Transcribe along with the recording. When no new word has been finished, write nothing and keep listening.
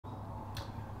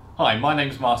Hi, my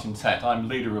name's Martin Tett. I'm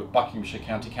leader of Buckinghamshire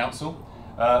County Council.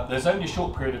 There's only a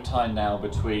short period of time now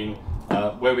between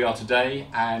where we are today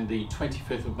and the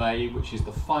 25th of May, which is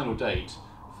the final date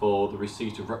for the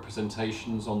receipt of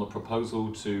representations on the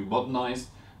proposal to modernise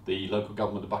the local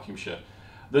government of Buckinghamshire.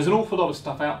 There's an awful lot of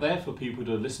stuff out there for people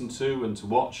to listen to and to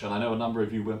watch, and I know a number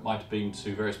of you might have been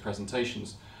to various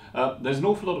presentations. There's an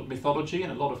awful lot of mythology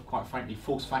and a lot of, quite frankly,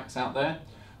 false facts out there.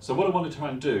 So what I want to try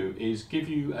and do is give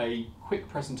you a quick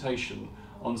presentation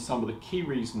on some of the key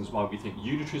reasons why we think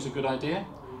unitary is a good idea,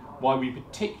 why we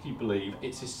particularly believe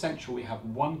it's essential we have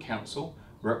one council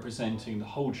representing the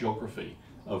whole geography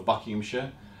of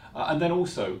Buckinghamshire, and then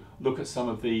also look at some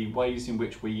of the ways in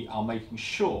which we are making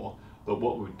sure that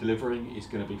what we're delivering is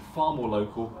going to be far more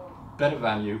local, better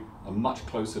value, and much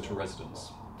closer to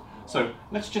residents. So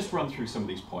let's just run through some of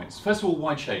these points. First of all,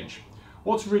 why change?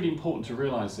 What's really important to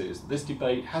realise is that this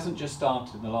debate hasn't just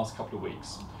started in the last couple of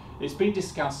weeks. It's been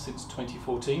discussed since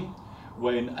 2014,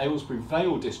 when Aylesbury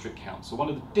Vale District Council, one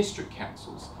of the district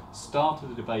councils,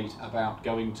 started the debate about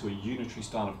going to a unitary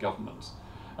style of government.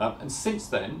 And since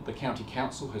then, the County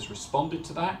Council has responded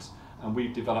to that, and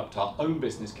we've developed our own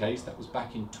business case. That was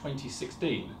back in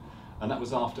 2016, and that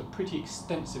was after pretty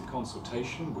extensive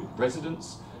consultation with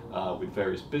residents, with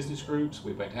various business groups.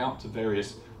 We went out to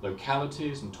various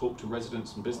localities and talked to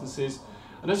residents and businesses,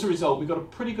 and as a result we got a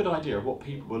pretty good idea of what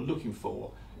people were looking for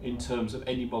in terms of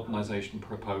any modernisation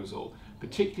proposal.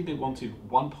 Particularly they wanted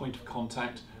one point of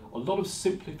contact, a lot of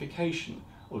simplification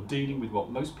of dealing with what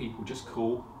most people just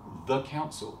call the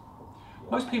council.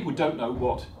 Most people don't know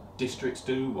what districts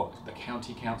do, what the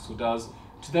county council does.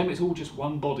 To them it's all just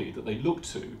one body that they look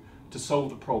to solve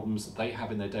the problems that they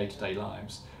have in their day-to-day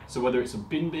lives. So whether it's a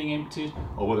bin being emptied,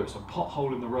 or whether it's a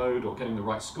pothole in the road, or getting the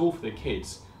right school for their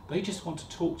kids, they just want to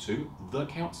talk to the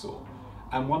council.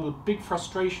 And one of the big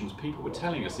frustrations people were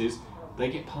telling us is they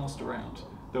get passed around.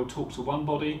 They'll talk to one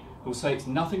body, who'll say it's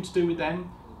nothing to do with them,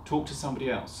 talk to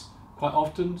somebody else. Quite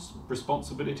often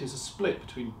responsibilities are split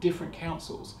between different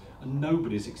councils and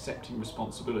nobody's accepting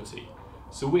responsibility.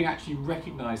 So we actually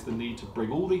recognise the need to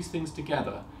bring all these things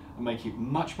together and make it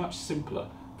much, much simpler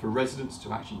for residents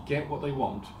to actually get what they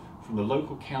want from the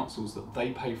local councils that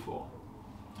they pay for.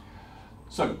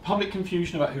 So public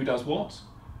confusion about who does what,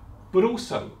 but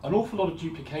also an awful lot of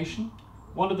duplication.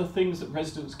 One of the things that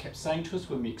residents kept saying to us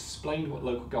when we explained what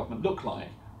local government looked like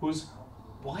was,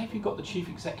 why have you got the chief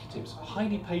executives,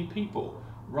 highly paid people,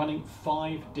 running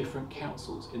 5 different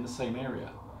councils in the same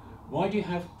area? Why do you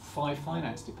have 5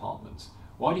 finance departments?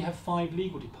 Why do you have 5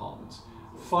 legal departments,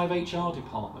 5 HR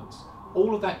departments?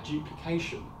 All of that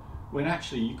duplication, when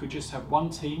actually you could just have one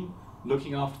team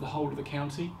looking after the whole of the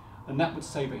county, and that would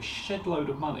save a shed load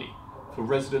of money for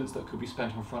residents that could be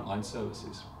spent on frontline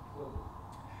services.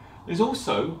 There's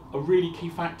also a really key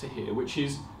factor here, which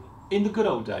is in the good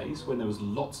old days when there was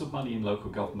lots of money in local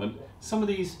government, some of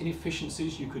these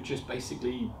inefficiencies you could just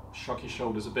basically shrug your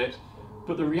shoulders a bit,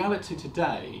 but the reality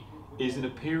today is in a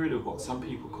period of what some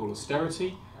people call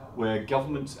austerity, where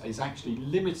government is actually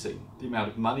limiting the amount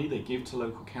of money they give to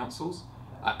local councils,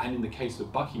 and in the case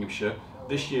of Buckinghamshire,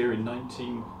 this year in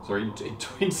 2018,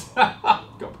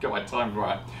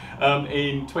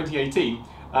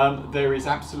 there is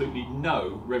absolutely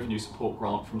no revenue support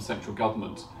grant from central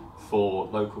government for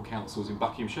local councils in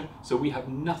Buckinghamshire, so we have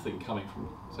nothing coming from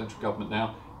central government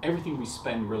now. Everything we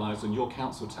spend relies on your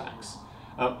council tax.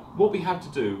 What we have to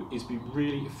do is be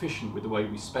really efficient with the way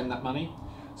we spend that money.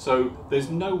 So there's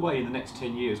no way in the next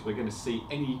 10 years we're going to see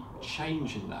any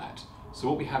change in that. So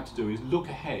what we have to do is look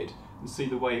ahead and see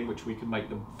the way in which we can make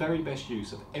the very best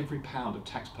use of every pound of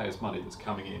taxpayers' money that's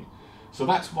coming in. So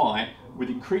that's why, with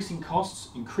increasing costs,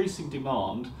 increasing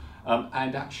demand,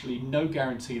 and actually no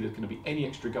guarantee there's going to be any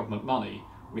extra government money,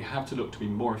 we have to look to be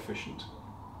more efficient.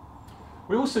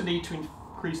 We also need to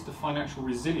increase the financial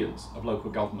resilience of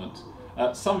local government.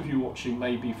 Some of you watching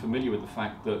may be familiar with the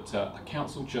fact that a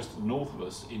council just to the north of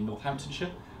us in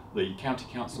Northamptonshire, the county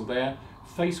council there,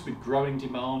 faced with growing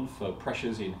demand for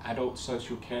pressures in adult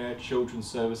social care, children's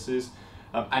services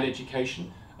and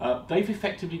education, they've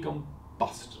effectively gone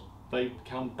bust. They've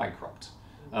become bankrupt.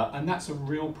 And that's a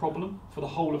real problem for the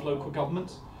whole of local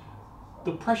government.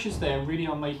 The pressures there really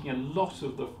are making a lot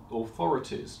of the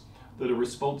authorities that are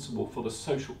responsible for the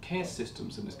social care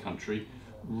systems in this country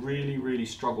really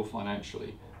struggle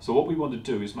financially. So what we want to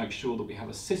do is make sure that we have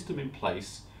a system in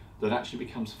place that actually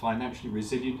becomes financially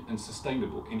resilient and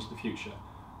sustainable into the future.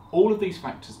 All of these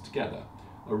factors together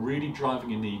are really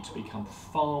driving a need to become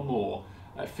far more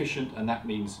efficient, and that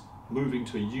means moving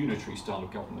to a unitary style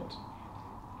of government.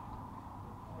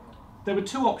 There were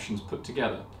 2 options put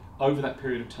together over that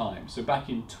period of time. So back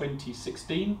in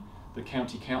 2016, the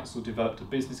County Council developed a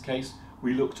business case.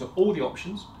 We looked at all the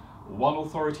options. One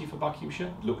authority for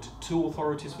Buckinghamshire, looked at 2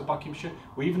 authorities for Buckinghamshire.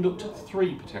 We even looked at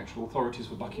 3 potential authorities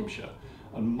for Buckinghamshire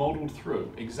and modelled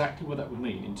through exactly what that would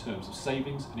mean in terms of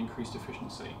savings and increased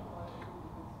efficiency.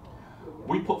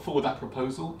 We put forward that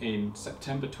proposal in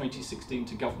September 2016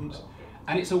 to government,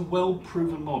 and it's a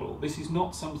well-proven model. This is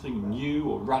not something new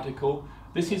or radical.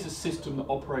 This is a system that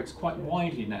operates quite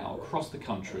widely now across the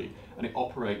country, and it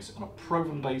operates on a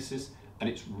proven basis, and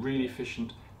it's really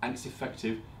efficient and it's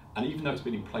effective, and even though it's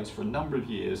been in place for a number of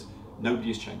years, nobody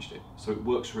has changed it, so it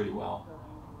works really well.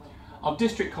 Our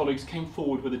district colleagues came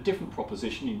forward with a different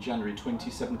proposition in January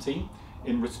 2017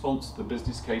 in response to the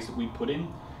business case that we put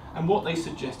in, and what they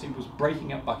suggested was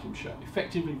breaking up Buckinghamshire,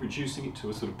 effectively reducing it to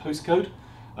a sort of postcode,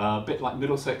 a bit like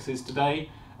Middlesex is today,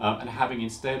 and having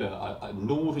instead a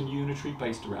northern unitary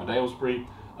based around Aylesbury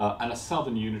and a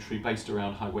southern unitary based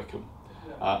around High Wycombe.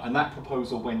 And that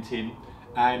proposal went in,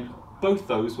 and both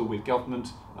those were with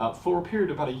government for a period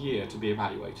of about a year to be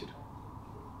evaluated.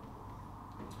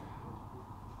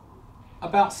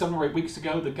 About 7 or 8 weeks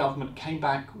ago, the government came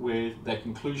back with their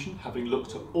conclusion, having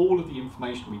looked at all of the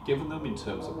information we'd given them in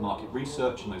terms of market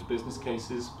research and those business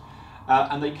cases,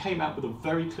 and they came out with a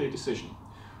very clear decision.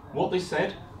 What they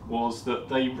said was that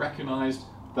they recognised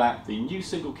that the new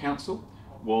single council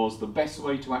was the best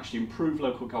way to actually improve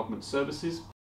local government services,